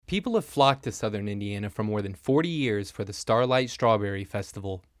People have flocked to southern Indiana for more than 40 years for the Starlight Strawberry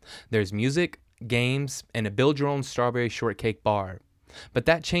Festival. There's music, games, and a build-your-own strawberry shortcake bar. But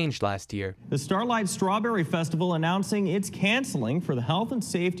that changed last year. The Starlight Strawberry Festival announcing it's canceling for the health and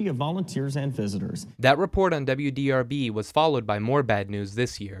safety of volunteers and visitors. That report on WDRB was followed by more bad news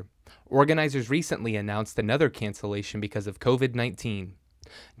this year. Organizers recently announced another cancellation because of COVID-19.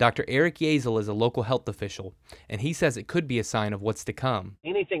 Dr. Eric Yazel is a local health official, and he says it could be a sign of what's to come.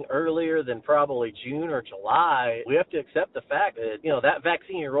 Anything earlier than probably June or July, we have to accept the fact that, that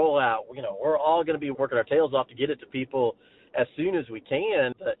vaccine rollout, we're all going to be working our tails off to get it to people as soon as we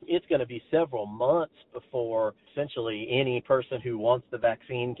can, but it's going to be several months before essentially any person who wants the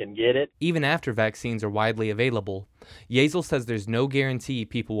vaccine can get it. Even after vaccines are widely available, Yazel says there's no guarantee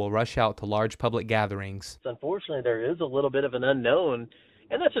people will rush out to large public gatherings. Unfortunately, there is a little bit of an unknown,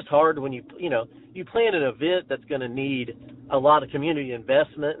 and that's just hard when you plan an event that's going to need a lot of community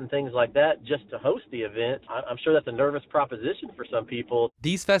investment and things like that just to host the event. I'm sure that's a nervous proposition for some people.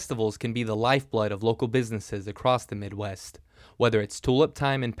 These festivals can be the lifeblood of local businesses across the Midwest, whether it's Tulip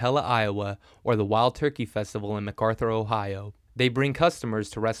Time in Pella, Iowa, or the Wild Turkey Festival in MacArthur, Ohio. They bring customers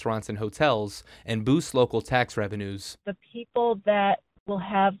to restaurants and hotels and boost local tax revenues. The people that will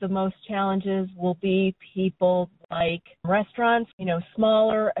have the most challenges will be people like restaurants,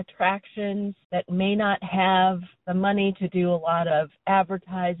 smaller attractions that may not have the money to do a lot of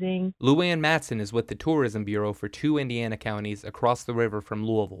advertising. Luann Matson is with the Tourism Bureau for 2 Indiana counties across the river from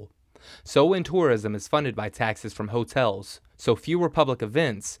Louisville. So-Win tourism is funded by taxes from hotels, so fewer public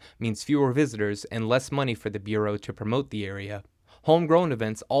events means fewer visitors and less money for the Bureau to promote the area. Homegrown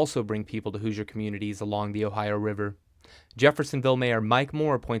events also bring people to Hoosier communities along the Ohio River. Jeffersonville Mayor Mike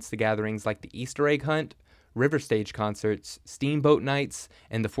Moore points to gatherings like the Easter egg hunt, river stage concerts, steamboat nights,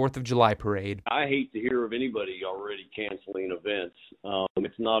 and the 4th of July parade. I hate to hear of anybody already canceling events.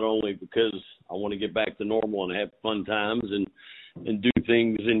 It's not only because I want to get back to normal and have fun times and do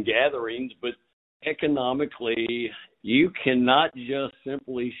things in gatherings, but economically, you cannot just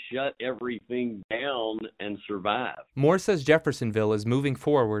simply shut everything down and survive. Moore says Jeffersonville is moving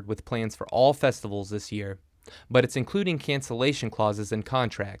forward with plans for all festivals this year, but it's including cancellation clauses in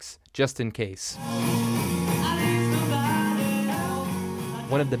contracts, just in case.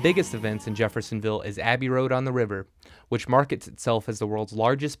 One of the biggest events in Jeffersonville is Abbey Road on the River, which markets itself as the world's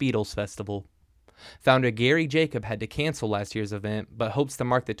largest Beatles festival. Founder Gary Jacob had to cancel last year's event, but hopes to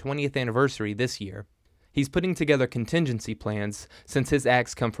mark the 20th anniversary this year. He's putting together contingency plans since his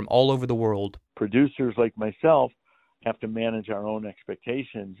acts come from all over the world. Producers like myself have to manage our own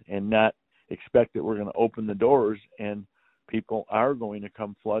expectations and not expect that we're going to open the doors and people are going to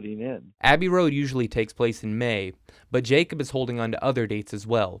come flooding in. Abbey Road usually takes place in May, but Jacob is holding on to other dates as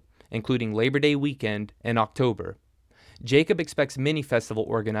well, including Labor Day weekend and October. Jacob expects many festival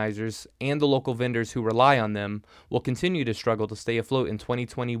organizers and the local vendors who rely on them will continue to struggle to stay afloat in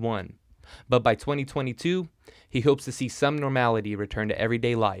 2021. But by 2022, he hopes to see some normality return to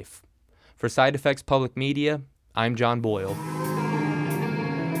everyday life. For Side Effects Public Media, I'm John Boyle.